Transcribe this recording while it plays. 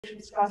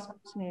Sky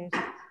Sports News.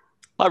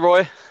 Hi,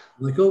 Roy.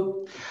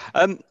 Michael?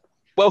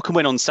 Welcome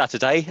win on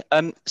Saturday.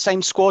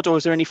 Same squad, or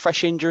is there any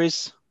fresh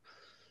injuries?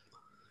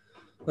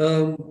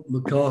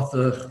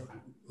 MacArthur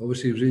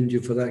obviously was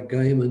injured for that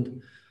game,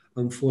 and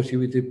unfortunately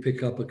we did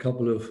pick up a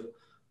couple of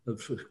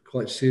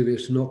quite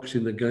serious knocks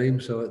in the game.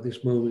 So at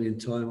this moment in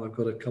time, I've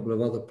got a couple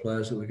of other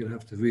players that we're going to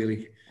have to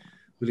really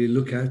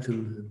look at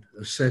and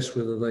assess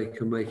whether they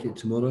can make it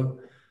tomorrow.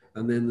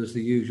 And then there's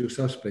the usual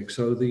suspects.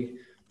 So the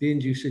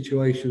injury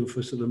situation for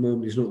us at the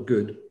moment is not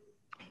good.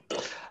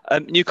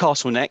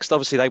 Newcastle next.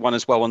 Obviously, they won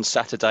as well on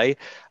Saturday.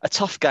 A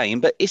tough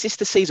game, but is this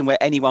the season where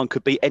anyone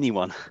could beat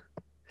anyone?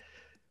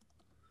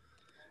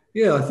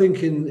 Yeah, I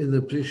think in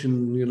the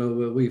position,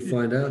 where we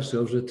find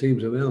ourselves, the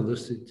teams around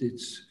us,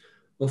 it's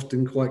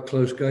often quite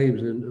close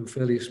games and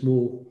fairly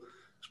small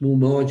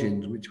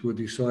margins, which will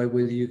decide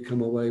whether you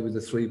come away with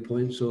the 3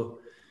 points or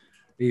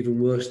even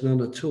worse,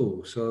 none at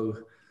all. So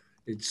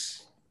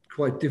it's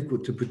quite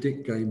difficult to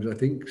predict games, I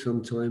think,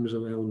 sometimes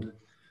around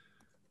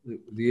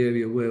the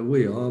area where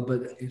we are,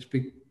 but it's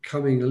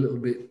becoming a little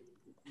bit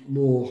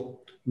more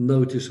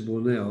noticeable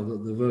now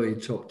that the very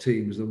top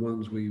teams, the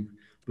ones we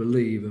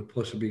believe are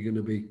possibly going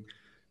to be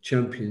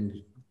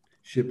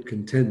championship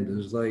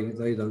contenders,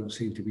 they don't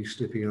seem to be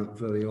slipping up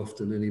very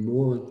often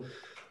anymore. And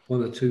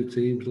one or two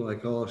teams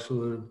like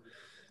Arsenal and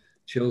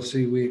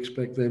Chelsea, we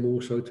expect them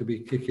also to be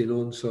kicking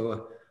on.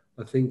 So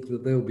I think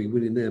that they'll be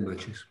winning their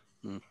matches.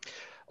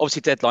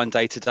 Obviously, deadline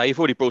day today. You've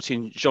already brought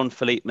in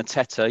Jean-Philippe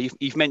Mateta.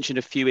 You've mentioned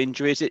a few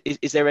injuries.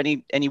 Is there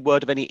any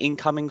word of any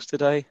incomings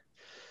today?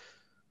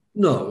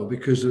 No,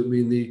 because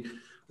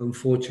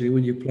unfortunately,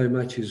 when you play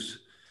matches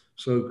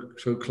so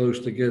close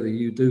together,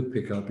 you do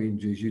pick up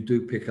injuries, you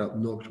do pick up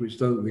knocks, which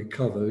don't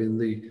recover in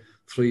the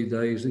 3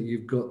 days that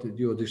you've got at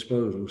your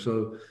disposal.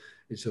 So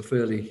it's a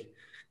fairly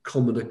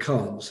common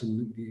occurrence,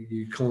 and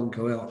you can't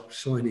go out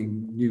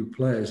signing new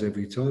players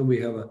every time.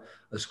 We have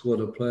a squad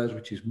of players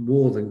which is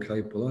more than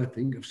capable, I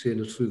think, of seeing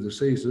us through the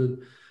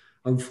season.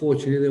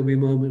 Unfortunately, there'll be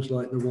moments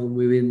like the one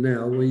we're in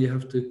now where you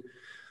have to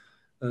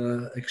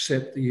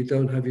accept that you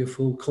don't have your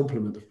full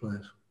complement of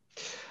players.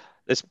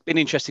 There's been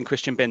interesting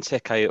Christian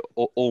Benteke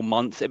all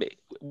month.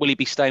 Will he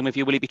be staying with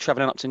you? Will he be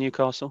travelling up to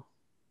Newcastle?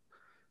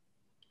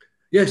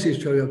 Yes, he's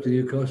travelling up to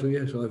Newcastle.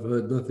 Yes, I've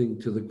heard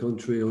nothing to the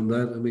contrary on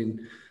that. I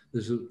mean,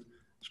 there's a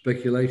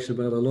speculation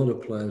about a lot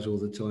of players all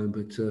the time,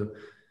 but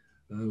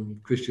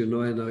Christian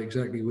and I know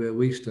exactly where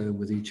we stand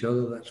with each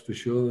other, that's for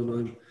sure,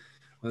 and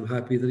I'm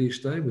happy that he's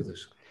staying with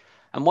us.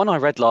 And one I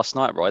read last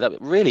night, Roy, that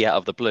really out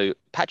of the blue,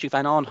 Patrick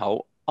van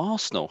Aanholt,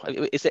 Arsenal.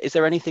 Is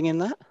there anything in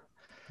that?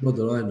 Not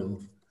that I know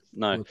of.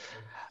 No.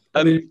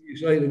 You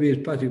say to me, is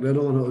Patrick van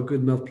Aanholt a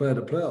good enough player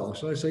to play at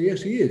Arsenal? I say,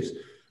 yes, he is.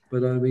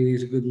 But I mean,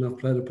 he's a good enough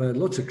player to play at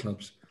lots of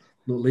clubs,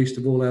 not least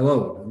of all our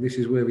own. And this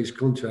is where he's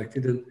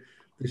contracted, and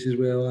this is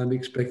where I'm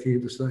expecting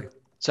him to stay.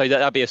 So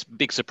that'd be a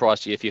big surprise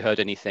to you if you heard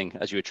anything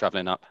as you were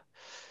travelling up?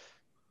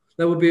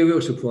 That would be a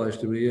real surprise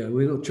to me, yeah.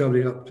 We're not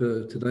travelling up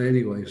today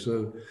anyway,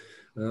 so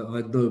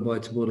I'd know by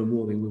tomorrow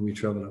morning when we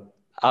travel up.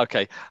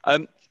 Okay.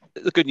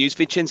 The good news,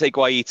 Vicente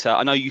Guaita,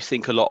 I know you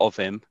think a lot of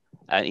him,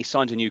 and he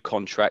signed a new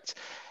contract.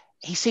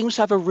 He seems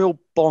to have a real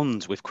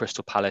bond with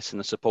Crystal Palace and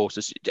the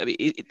supporters. I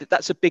mean,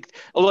 that's a big,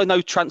 although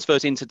no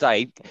transfers in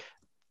today,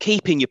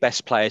 keeping your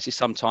best players is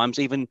sometimes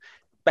even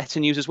better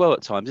news as well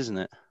at times, isn't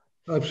it?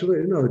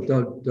 Absolutely. No,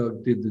 Doug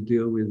did the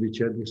deal with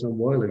Vicente some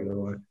while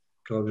ago. I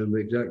can't remember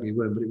exactly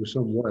when, but it was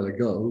some while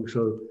ago.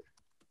 So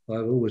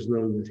I've always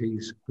known that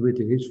he's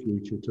committed his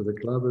future to the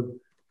club, and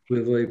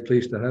we're very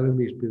pleased to have him.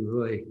 He's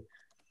been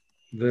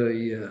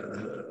very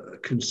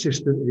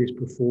consistent in his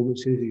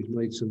performances. He's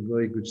made some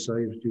very good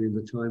saves during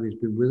the time he's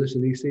been with us,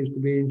 and he seems to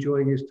be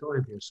enjoying his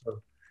time here.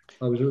 So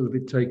I was a little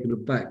bit taken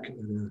aback at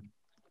a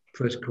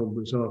press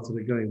conference after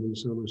the game when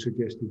someone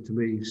suggested to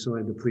me he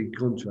signed a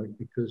pre-contract,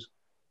 because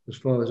as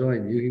far as I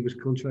knew, he was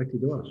contracted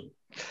to us.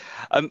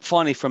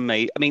 Finally, from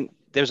me, I mean,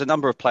 there's a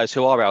number of players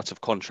who are out of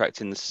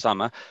contract in the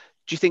summer.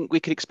 Do you think we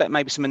could expect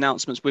maybe some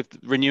announcements with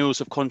renewals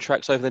of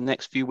contracts over the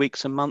next few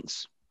weeks and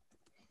months?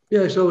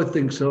 Yes, I would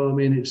think so. I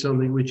mean, it's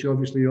something which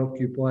obviously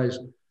occupies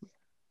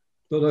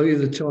not only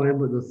the time,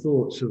 but the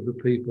thoughts of the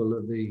people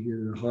at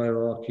the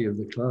hierarchy of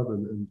the club,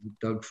 and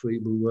Doug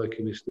Freeman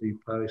working with Steve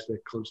Parish. They're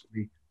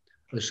constantly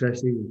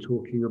assessing and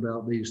talking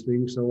about these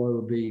things. So I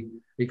would be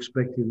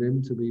expecting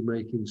them to be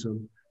making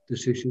some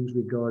decisions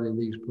regarding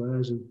these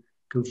players and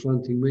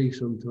confronting me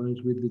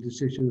sometimes with the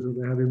decisions that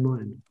they have in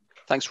mind.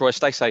 Thanks, Roy.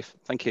 Stay safe.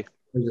 Thank you.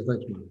 Thanks,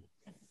 Michael.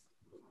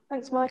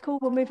 Thanks, Michael.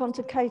 We'll move on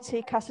to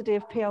Katie Cassidy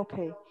of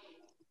PLP.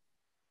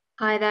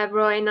 Hi there,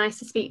 Roy. Nice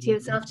to speak to you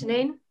this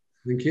afternoon.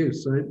 Thank you.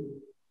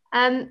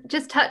 Same.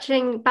 Just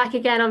touching back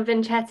again on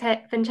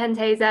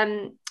Vincente's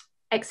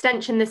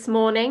extension this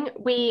morning.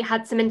 We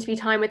had some interview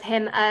time with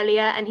him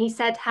earlier, and he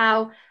said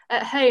how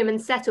at home and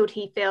settled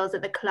he feels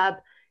at the club.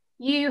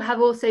 You have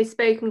also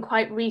spoken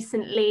quite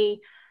recently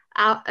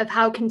of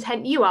how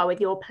content you are with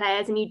your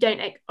players, and you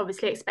don't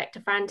obviously expect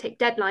a frantic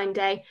deadline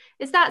day.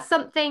 Is that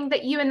something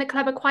that you and the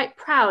club are quite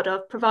proud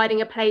of,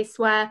 providing a place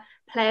where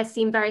players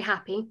seem very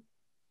happy?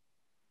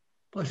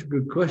 That's a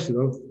good question.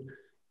 I've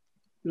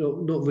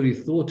not really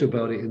thought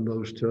about it in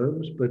those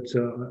terms, but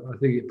I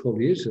think it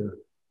probably is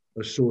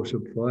a source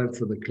of pride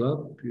for the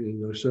club.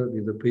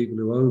 Certainly the people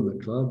who own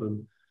the club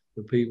and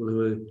the people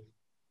who are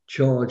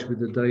charged with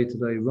the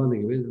day-to-day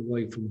running of it,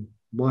 away from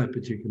my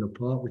particular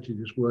part, which is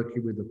just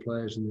working with the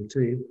players and the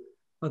team.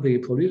 I think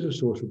it probably is a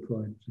source of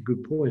pride. It's a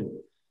good point.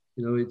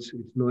 It's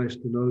nice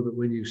to know that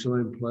when you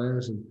sign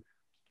players and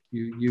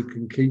you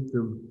can keep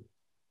them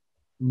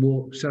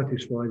more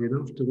satisfied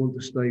enough to want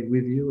to stay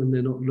with you, and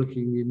they're not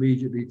looking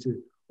immediately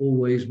to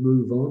always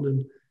move on.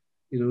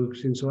 And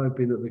since I've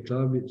been at the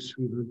club, it's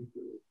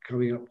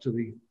coming up to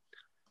the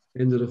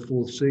end of the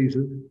fourth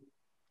season.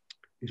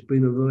 It's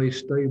been a very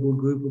stable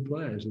group of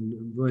players,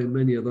 and very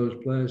many of those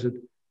players had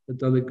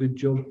done a good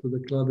job for the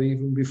club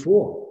even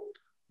before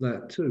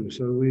that too.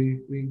 So we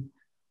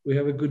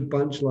have a good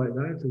bunch like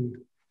that, and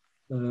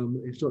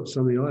it's not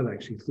something I've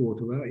actually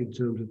thought about in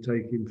terms of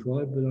taking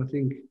pride, but I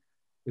think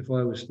if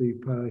I was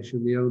Steve Parish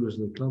and the owners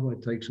of the club,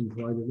 I'd take some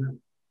pride in that.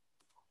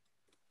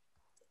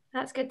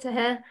 That's good to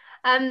hear.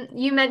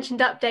 You mentioned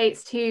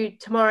updates to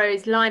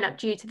tomorrow's lineup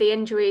due to the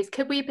injuries.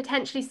 Could we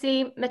potentially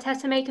see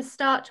Benteke make a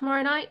start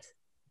tomorrow night?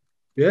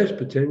 Yes,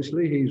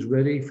 potentially. He's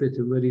ready, fit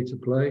and ready to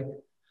play.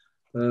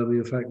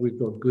 In fact, we've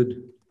got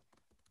good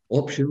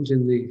options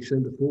in the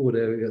centre forward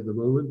area at the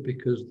moment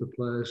because the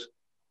players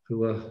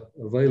who are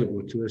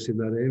available to us in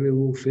that area are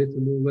all fit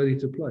and all ready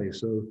to play.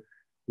 So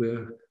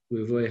we're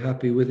very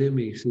happy with him.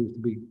 He seems to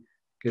be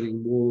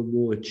getting more and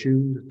more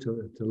attuned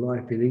to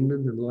life in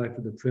England and life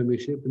at the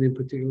Premiership, and in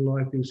particular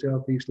life in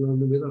South East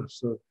London with us.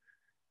 So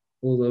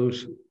all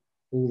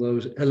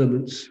those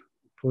elements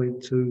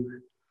point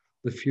to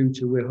the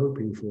future we're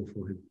hoping for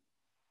him.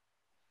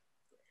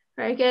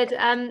 Very good.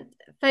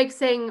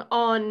 Focusing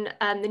on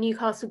the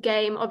Newcastle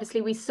game,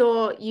 obviously we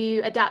saw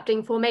you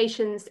adapting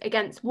formations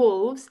against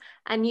Wolves,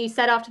 and you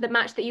said after the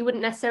match that you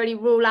wouldn't necessarily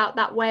rule out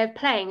that way of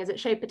playing as it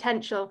showed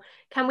potential.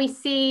 Can we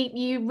see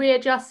you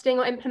readjusting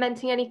or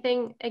implementing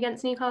anything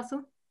against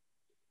Newcastle?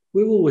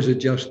 We're always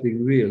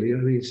adjusting, really. I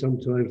mean,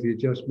 sometimes the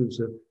adjustments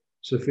are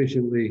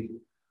sufficiently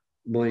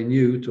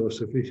minute or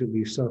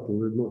sufficiently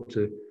subtle and not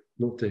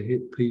to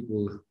hit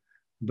people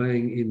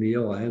bang in the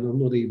eye, and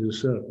I'm not even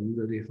certain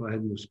that if I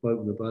hadn't have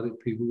spoken about it,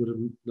 people would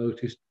have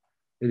noticed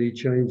any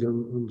change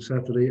on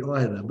Saturday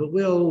either. But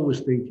we're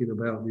always thinking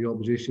about the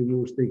opposition, we're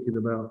always thinking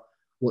about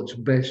what's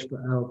best for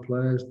our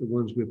players, the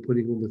ones we're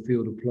putting on the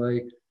field of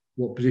play,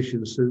 what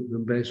positions suit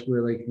them best,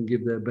 where they can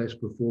give their best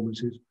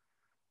performances.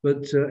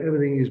 But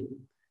everything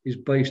is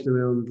based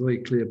around very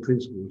clear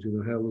principles,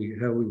 how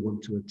we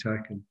want to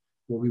attack and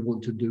what we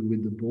want to do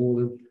with the ball,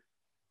 and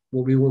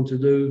what we want to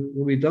do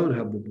when we don't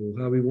have the ball,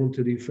 how we want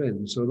to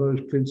defend. So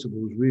those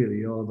principles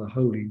really are the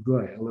holy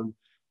grail, and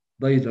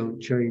they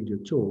don't change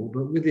at all.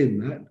 But within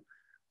that,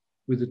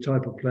 with the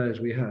type of players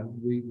we have,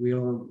 we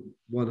aren't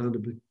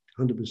 100%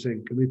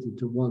 committed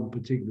to one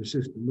particular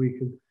system.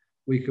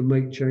 We can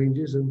make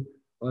changes, and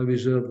I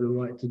reserve the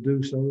right to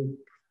do so,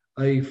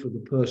 A, for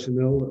the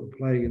personnel that are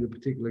playing in a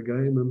particular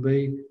game, and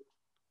B,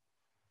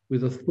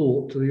 with a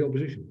thought to the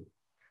opposition.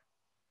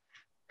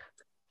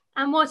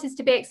 And what is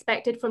to be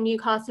expected from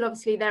Newcastle?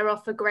 Obviously, they're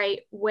off a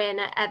great win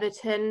at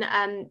Everton.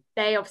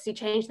 They obviously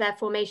changed their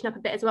formation up a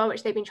bit as well,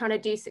 which they've been trying to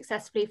do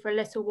successfully for a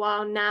little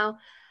while now.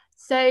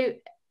 So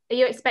are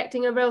you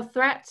expecting a real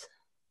threat?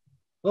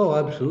 Oh,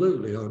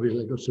 absolutely. I mean,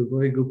 they've got some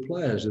very good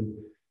players, and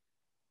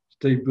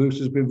Steve Bruce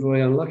has been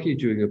very unlucky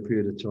during a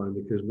period of time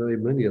because very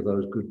many of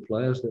those good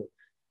players that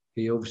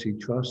he obviously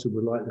trusts and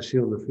would like to see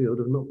on the field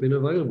have not been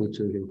available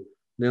to him.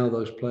 Now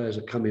those players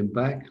are coming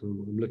back.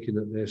 I'm looking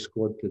at their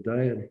squad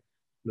today and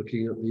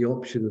looking at the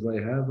options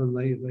they have, and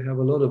they have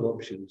a lot of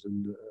options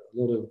and a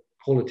lot of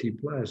quality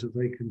players that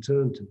they can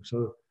turn to.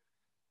 So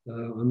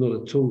I'm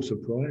not at all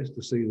surprised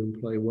to see them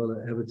play well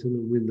at Everton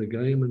and win the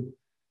game. And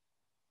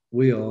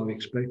we are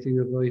expecting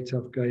a very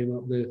tough game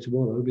up there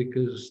tomorrow,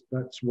 because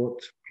that's what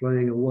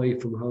playing away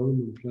from home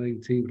and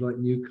playing teams like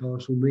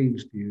Newcastle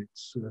means to you.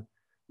 It's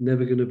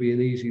never going to be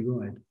an easy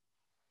ride.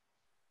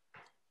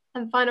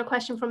 And final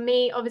question from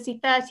me, obviously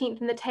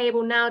 13th in the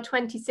table now,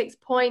 26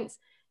 points.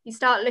 You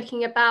start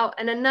looking about,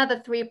 and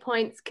another 3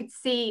 points could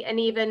see an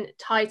even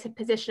tighter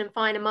position and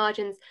finer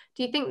margins.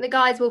 Do you think the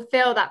guys will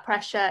feel that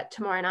pressure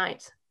tomorrow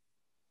night?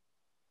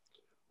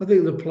 I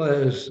think the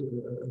players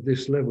at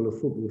this level of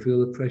football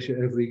feel the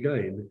pressure every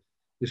game,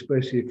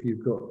 especially if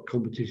you've got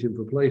competition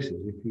for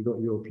places. If you've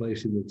got your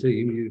place in the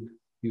team,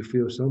 you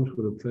feel some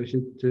sort of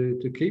pressure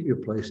to keep your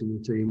place in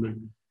the team.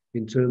 And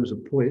in terms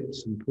of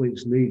points and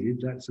points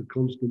needed, that's a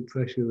constant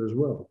pressure as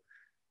well.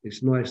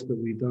 It's nice that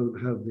we don't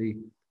have the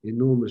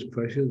enormous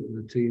pressure that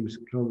the teams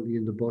currently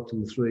in the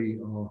bottom three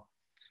are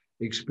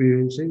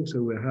experiencing,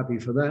 so we're happy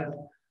for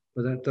that.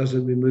 But that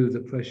doesn't remove the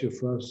pressure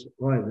for us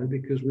either,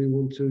 because we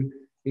want to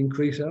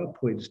increase our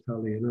points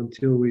tally, and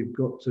until we've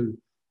got to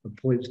a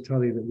points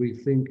tally that we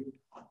think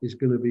is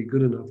going to be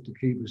good enough to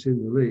keep us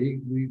in the league,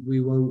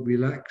 we won't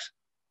relax,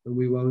 and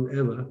we won't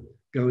ever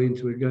go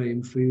into a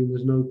game feeling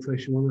there's no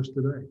pressure on us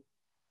today.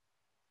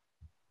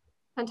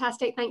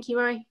 Fantastic, thank you,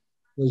 Murray.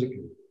 Pleasure.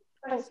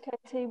 Thanks,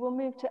 Katie. We'll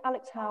move to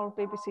Alex Howell,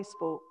 BBC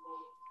Sport.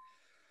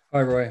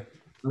 Hi, Roy.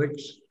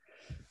 Alex?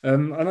 I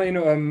know you're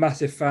not a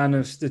massive fan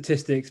of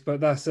statistics,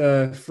 but that's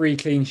 3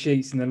 clean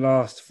sheets in the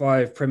last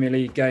 5 Premier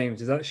League games.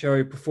 Does that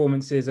show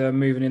performances are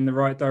moving in the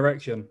right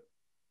direction?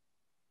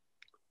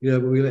 Yeah,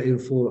 but we let him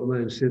fall at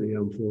Man City,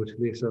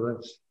 unfortunately. So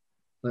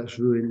that's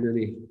ruined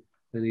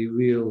any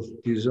real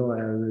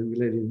desire. And we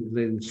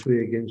let him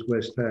 3 against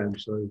West Ham.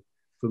 So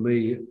for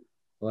me,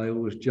 I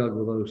always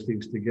juggle those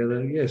things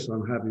together. Yes,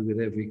 I'm happy with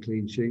every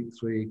clean sheet.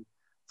 3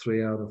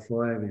 out of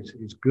 5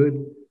 is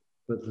good.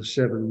 But the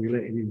 7 we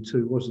let in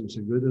 2 wasn't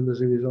so good. And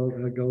as a result,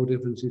 our goal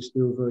difference is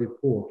still very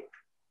poor.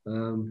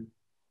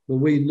 But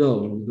we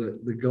know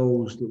that the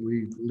goals that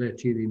we've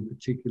let in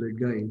particular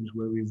games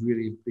where we've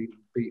really been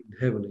beaten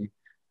heavily,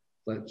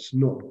 that's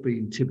not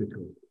been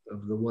typical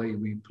of the way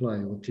we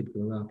play or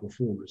typical of our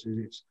performances.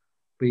 It's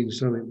been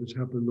something that's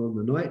happened on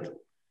the night,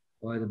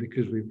 either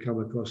because we've come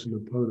across an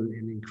opponent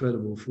in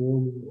incredible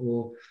form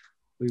or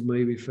we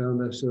maybe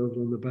found ourselves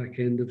on the back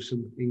end of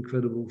some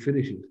incredible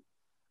finishing.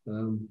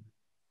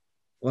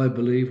 I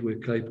believe we're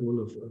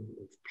capable of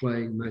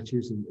playing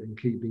matches and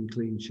keeping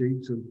clean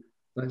sheets, and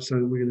that's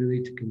something we're going to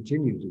need to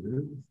continue to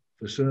do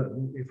for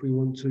certain if we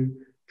want to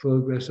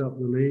progress up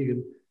the league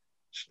and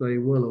stay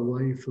well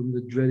away from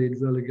the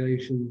dreaded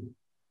relegation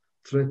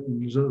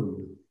threatened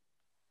zone.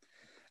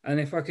 And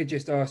if I could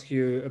just ask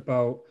you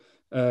about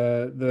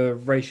the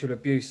racial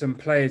abuse some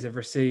players have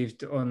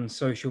received on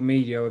social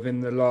media within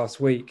the last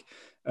week.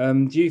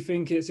 Do you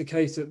think it's a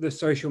case that the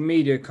social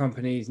media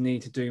companies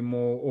need to do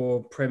more,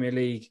 or Premier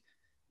League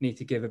need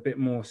to give a bit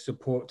more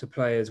support to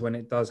players when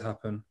it does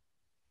happen?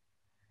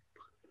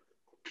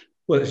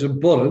 Well, it's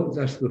important.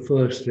 That's the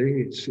first thing.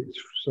 It's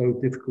so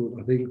difficult,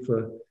 I think,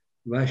 for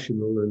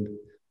rational and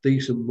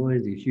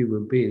decent-minded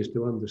human beings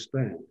to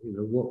understand. You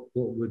know,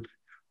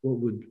 what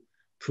would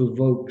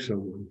provoke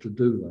someone to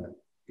do that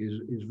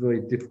is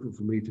very difficult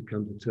for me to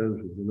come to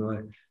terms with. And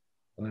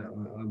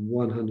I'm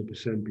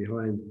 100%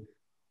 behind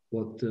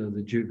what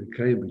the Duke of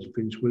Cambridge,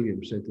 Prince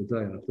William, said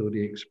today. I thought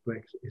he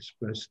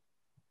expressed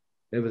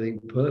everything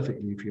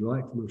perfectly, if you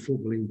like, from a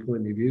footballing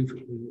point of view,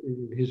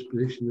 in his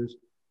position as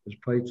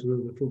patron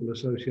of the Football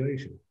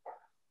Association.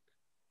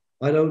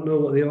 I don't know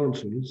what the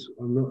answer is.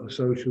 I'm not a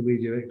social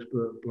media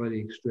expert by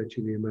any stretch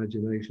of the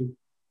imagination,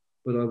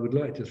 but I would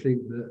like to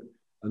think that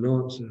an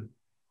answer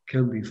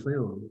can be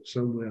found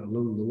somewhere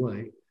along the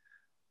way.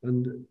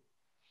 And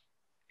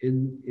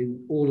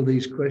in all of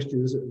these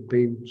questions that have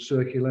been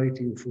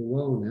circulating for a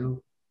while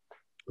now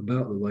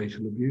about the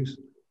racial abuse,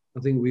 I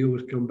think we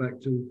always come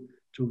back to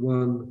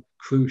one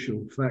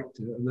crucial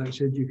factor, and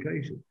that's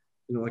education.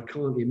 You know, I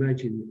can't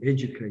imagine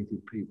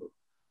educated people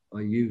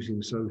are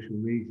using social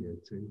media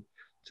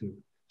to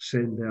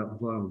send out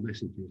vile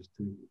messages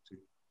to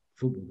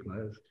football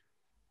players.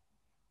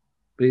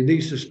 But it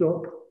needs to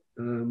stop.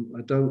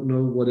 I don't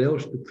know what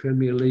else the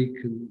Premier League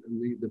and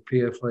the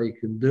PFA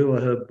can do.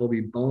 I heard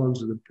Bobby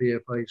Barnes of the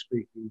PFA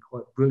speaking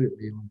quite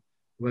brilliantly on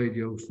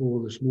Radio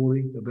 4 this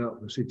morning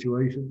about the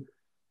situation.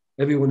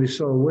 Everyone is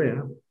so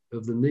aware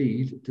of the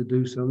need to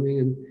do something,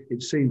 and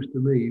it seems to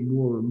me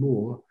more and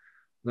more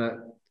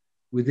that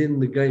within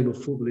the game of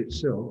football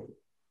itself,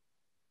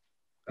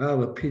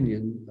 our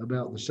opinion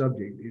about the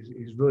subject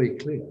is very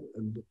clear,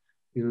 and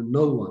you know,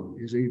 no one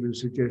is even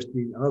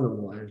suggesting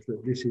otherwise,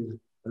 that this is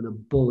an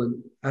abhorrent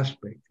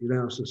aspect in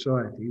our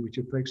society which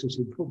affects us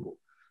in football.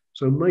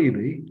 So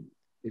maybe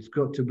it's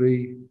got to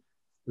be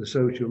the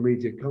social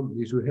media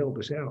companies who help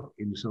us out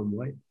in some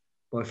way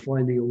by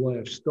finding a way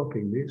of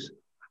stopping this,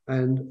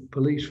 and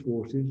police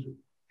forces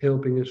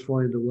helping us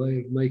find a way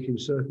of making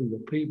certain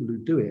that people who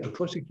do it are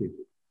prosecuted.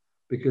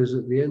 Because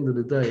at the end of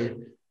the day,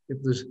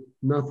 if there's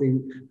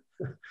nothing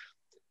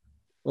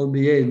on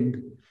the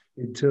end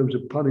in terms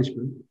of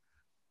punishment,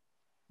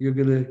 you're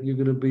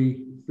gonna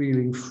be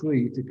feeling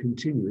free to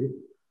continue it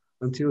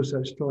until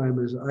such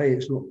time as A,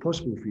 it's not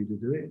possible for you to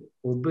do it,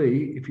 or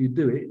B, if you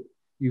do it,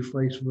 you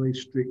face very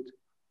strict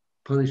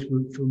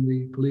punishment from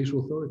the police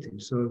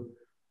authorities. So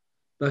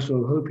that's what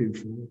I'm hoping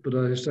for. But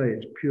as I say,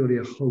 it's purely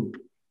a hope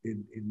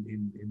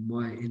in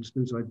my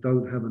instance. I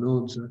don't have an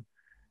answer,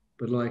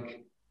 but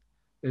like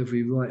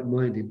every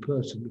right-minded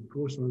person, of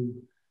course, I'm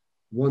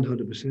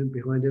 100%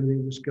 behind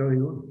everything that's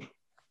going on.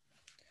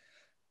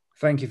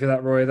 Thank you for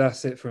that, Roy.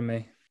 That's it from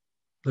me.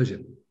 Pleasure.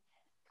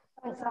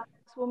 Thanks, Alex.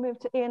 We'll move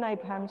to Ian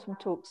Abrahams from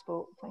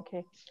TalkSport. Thank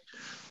you.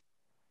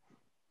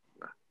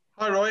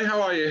 Hi, Roy.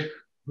 How are you?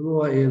 I'm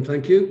all right, Ian.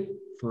 Thank you.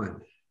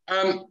 Fine.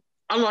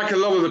 Unlike a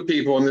lot of the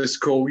people on this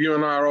call, you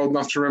and I are old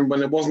enough to remember when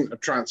there wasn't a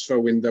transfer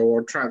window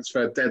or a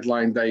transfer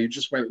deadline day. You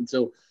just went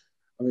until,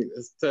 I think,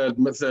 the third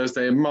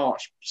Thursday in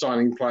March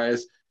signing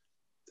players.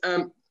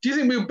 Do you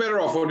think we were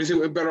better off, or do you think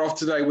we're better off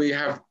today? We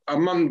have a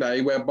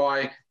Monday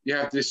whereby you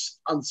have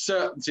this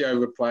uncertainty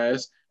over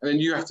players, and then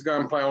you have to go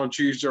and play on a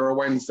Tuesday or a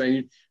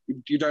Wednesday.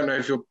 You don't know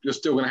if you're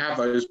still going to have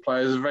those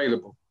players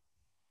available.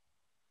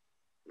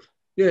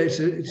 Yeah, it's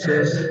a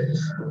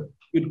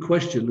good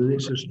question, and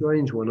it's a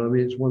strange one. I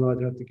mean, it's one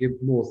I'd have to give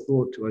more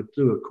thought to. I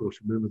do, of course,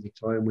 remember the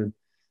time when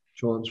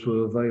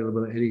transfer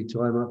available at any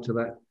time up to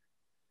that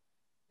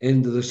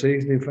end of the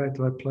season. In fact,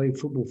 I played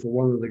football for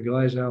one of the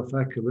guys, Alf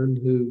Ackerman,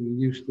 who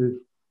used to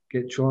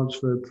get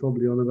transferred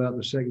probably on about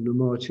the 2nd of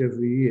March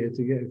every year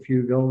to get a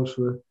few goals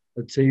for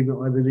a team that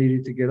either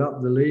needed to get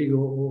up the league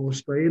or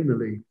stay in the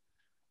league.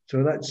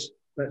 So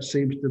that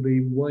seems to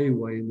be way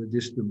in the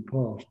distant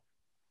past.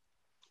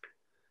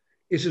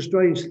 It's a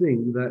strange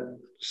thing that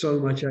so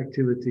much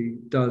activity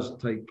does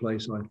take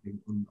place, I think,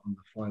 on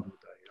the final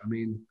day. I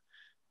mean,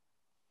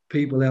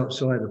 people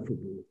outside of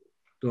football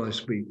that I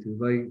speak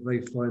to, they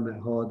find that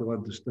hard to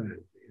understand.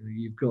 You know,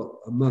 you've got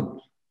a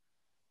month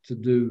to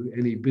do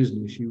any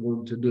business you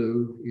want to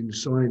do in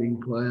signing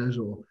players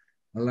or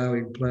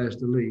allowing players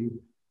to leave,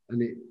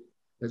 and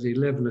at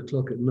 11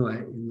 o'clock at night,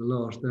 in the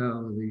last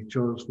hour of the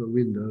transfer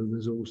window,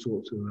 there's all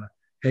sorts of a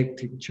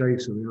hectic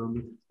chase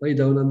around. They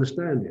don't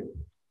understand it.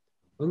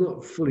 I'm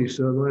not fully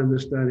certain I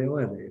understand it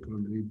either, if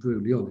I'm to be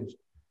brutally honest.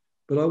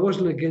 But I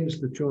wasn't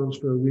against the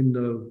transfer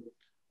window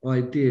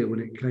idea when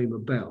it came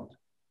about,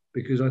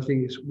 because I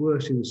think it's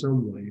worse in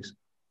some ways,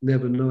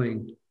 never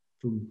knowing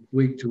from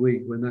week to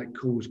week when that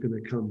call's going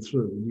to come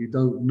through. And you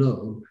don't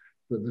know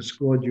that the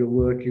squad you're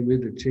working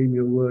with, the team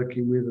you're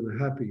working with and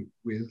are happy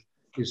with,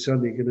 is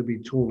suddenly going to be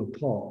torn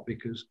apart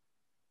because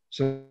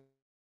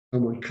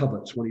someone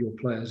covets one of your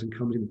players and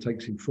comes in and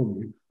takes him from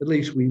you. At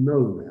least we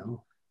know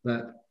now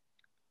that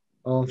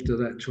after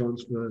that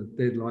transfer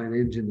deadline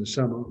ends in the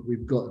summer,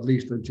 we've got at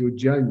least until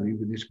January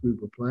with this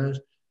group of players.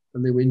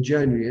 And then when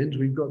January ends,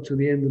 we've got to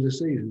the end of the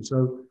season.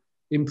 So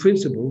in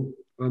principle,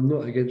 I'm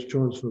not against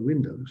transfer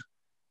windows,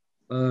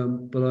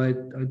 but I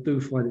do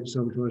find it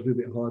sometimes a little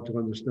bit hard to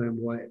understand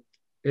why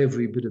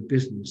every bit of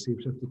business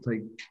seems to have to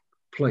take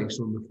place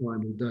on the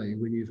final day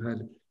when you've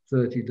had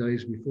 30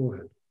 days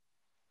beforehand.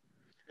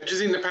 Do you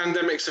think the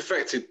pandemic's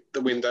affected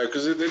the window?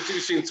 Because there do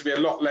seem to be a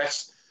lot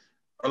less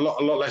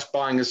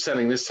buying and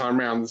selling this time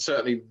around, and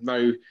certainly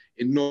no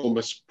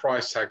enormous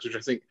price tags, which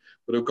I think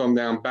would have gone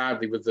down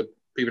badly with the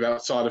people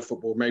outside of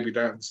football maybe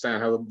don't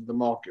understand how the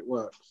market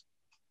works.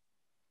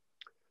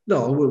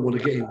 No, I wouldn't want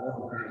to get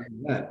involved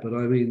in that, but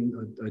I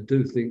mean, I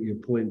do think your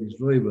point is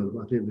very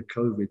well. I think the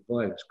COVID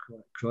virus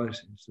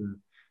crisis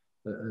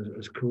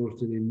has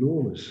caused an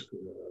enormous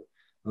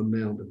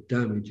amount of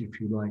damage, if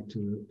you like,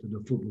 to the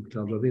football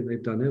clubs. I think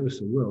they've done ever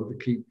so well to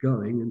keep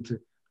going and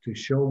to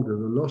shoulder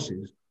the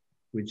losses,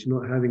 which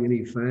not having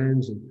any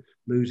fans and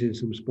losing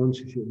some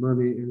sponsorship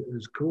money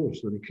has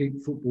caused. So to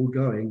keep football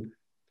going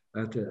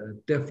at a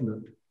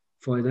definite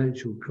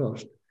financial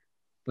cost,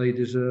 they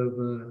deserve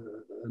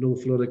an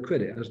awful lot of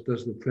credit, as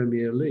does the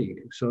Premier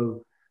League.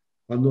 So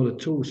I'm not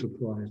at all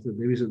surprised that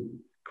there isn't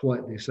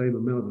quite the same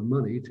amount of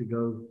money to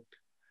go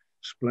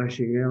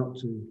splashing out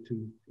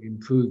to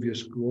improve your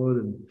squad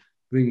and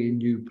bring in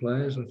new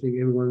players. I think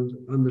everyone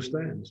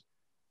understands.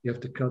 You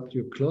have to cut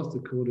your cloth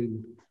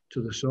according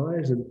to the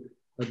size, and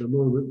at the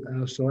moment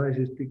our size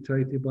is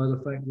dictated by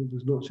the fact that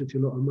there's not such a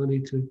lot of money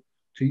to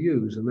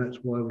use, and that's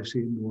why we're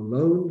seeing more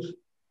loans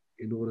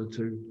in order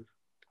to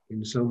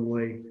in some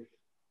way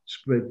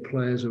spread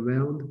players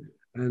around,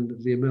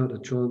 and the amount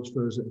of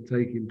transfers that are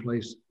taking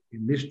place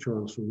in this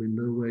transfer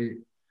window where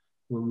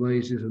one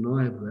raises an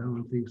eyebrow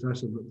and thinks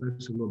that's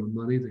a lot of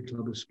money the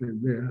club has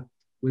spent there.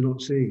 We're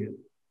not seeing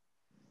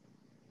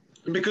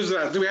it. And because of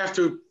that, do we have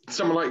to,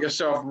 someone like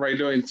yourself and Ray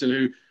Lewington,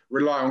 who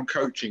rely on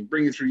coaching,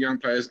 bringing through young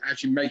players,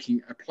 actually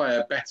making a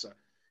player better?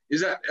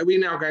 Are we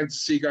now going to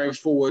see going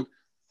forward,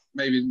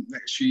 maybe in the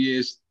next few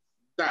years,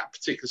 that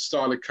particular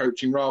style of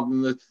coaching rather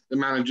than the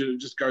manager that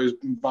just goes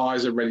and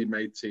buys a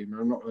ready-made team?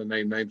 I'm not going to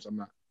name names on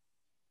that.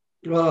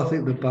 Well, I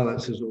think the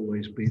balance has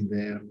always been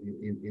there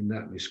in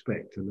that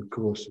respect. And of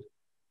course,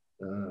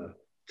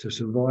 to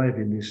survive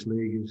in this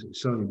league is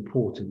so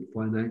important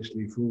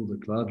financially for all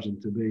the clubs,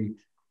 and to be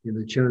in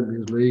the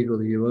Champions League or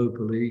the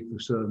Europa League for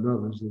certain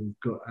others that have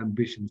got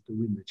ambitions to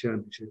win the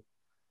championship.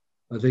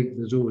 I think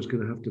there's always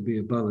going to have to be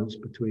a balance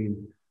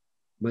between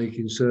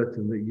making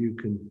certain that you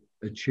can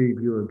achieve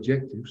your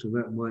objectives, and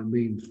that might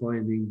mean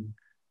finding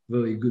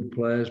very good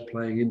players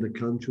playing in the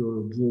country or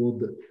abroad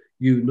that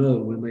you know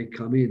when they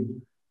come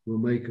in will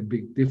make a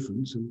big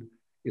difference. And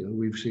you know,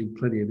 we've seen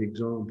plenty of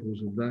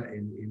examples of that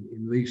in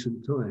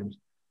recent times.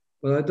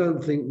 But I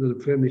don't think that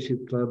the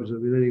Premiership clubs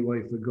have in any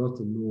way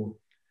forgotten or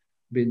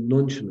been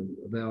nonchalant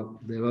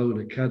about their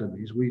own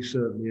academies. We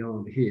certainly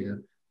aren't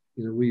here.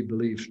 You know, we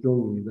believe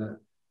strongly that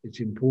it's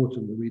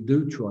important that we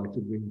do try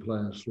to bring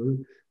players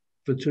through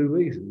for two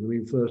reasons. I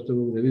mean, first of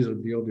all, there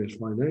isn't the obvious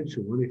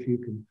financial one. If you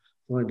can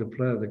find a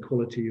player of the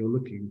quality you're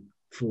looking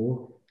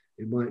for,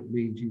 it might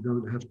mean you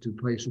don't have to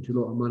pay such a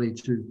lot of money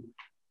to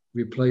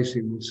replace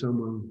him with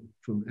someone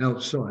from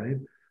outside,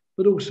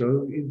 but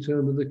also in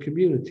terms of the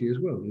community as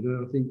well. You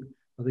know,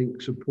 I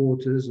think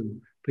supporters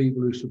and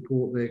people who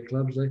support their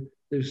clubs,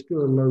 there's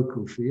still a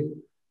local feel,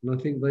 and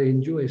I think they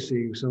enjoy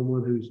seeing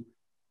someone who's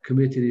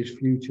committed his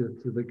future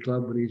to the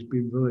club when he's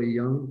been very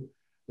young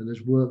and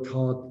has worked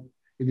hard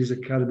in his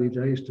academy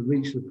days to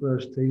reach the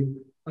first team.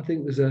 I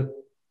think there's a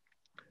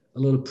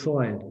lot of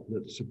pride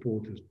that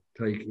supporters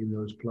take in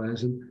those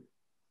players, and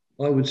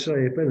I would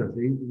say, if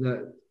anything,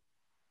 that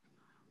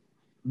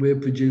we're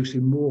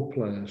producing more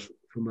players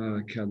from our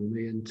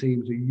academy, and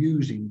teams are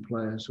using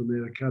players from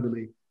their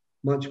academy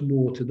much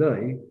more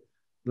today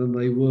than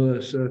they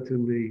were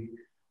certainly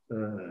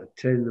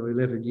 10 or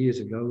 11 years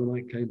ago when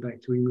I came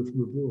back to England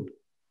from abroad.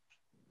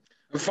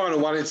 The final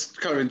one, it's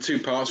kind of in two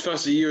parts.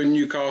 Firstly, you and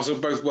Newcastle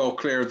both well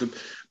clear of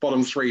the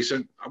bottom three, so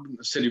I wouldn't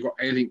have said you've got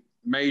anything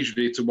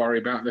majorly to worry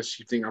about unless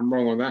you think I'm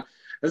wrong on that.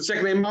 And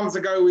secondly, a month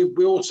ago,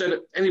 we all said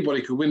that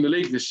anybody could win the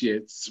league this year.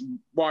 It's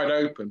wide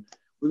open.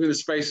 Within the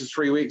space of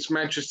 3 weeks,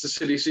 Manchester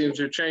City seems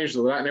to have changed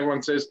all that, and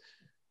everyone says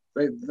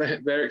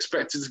they're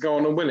expected to go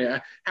on and win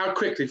it. How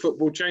quickly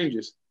football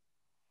changes.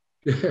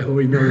 Yeah,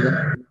 we know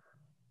that.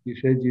 You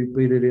said you've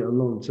been in it a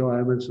long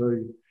time, and so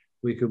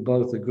we can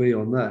both agree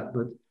on that.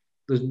 But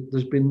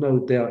there's been no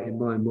doubt in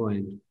my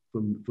mind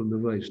from the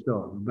very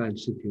start, Man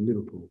City and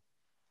Liverpool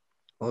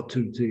are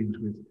two teams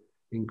with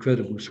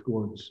incredible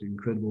squads,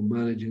 incredible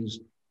managers,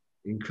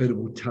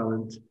 incredible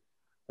talent.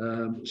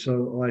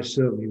 So I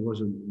certainly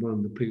wasn't one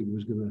of the people who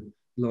was going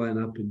to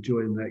line up and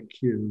join that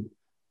queue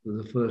for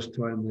the first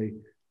time they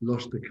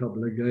lost a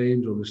couple of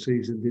games or the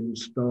season didn't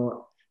start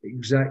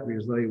exactly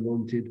as they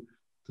wanted,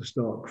 to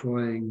start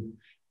crying,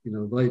 you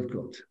know, they've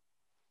got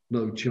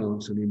no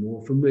chance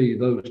anymore. For me,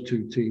 those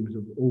two teams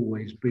have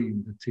always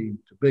been the team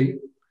to beat.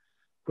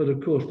 But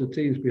of course, the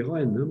teams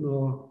behind them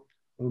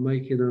are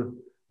making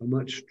a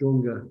much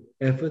stronger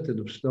effort and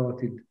have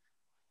started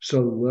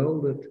so well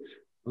that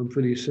I'm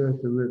pretty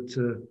certain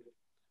that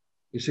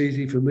it's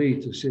easy for me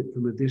to sit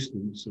from a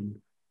distance and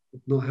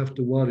not have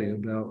to worry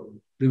about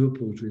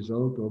Liverpool's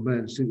result or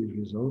Man City's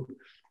result.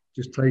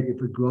 Just take it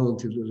for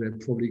granted that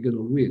they're probably going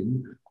to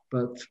win.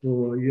 But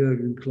for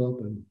Jurgen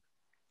Klopp and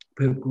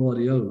Pep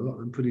Guardiola,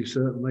 I'm pretty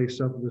certain they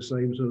suffer the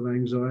same sort of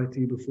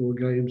anxiety before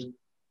games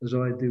as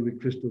I do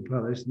with Crystal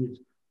Palace, and it's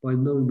by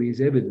no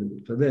means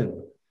evident for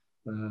them.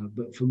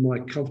 But from my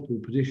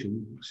comfortable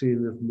position,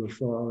 seeing them from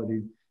afar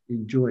and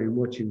enjoying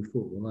watching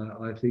football,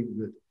 I think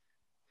that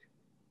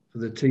for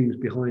the teams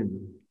behind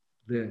them,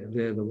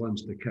 they're the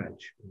ones to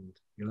catch. And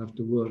you'll have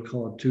to work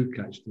hard to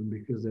catch them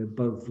because they're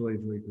both very,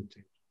 very good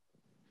teams.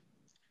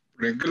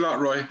 Brilliant. Good luck,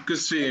 Roy. Good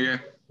to see you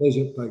again.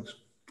 Pleasure. Thanks.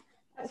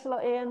 Thanks a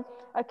lot, Ian.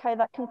 Okay,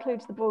 that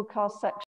concludes the broadcast section.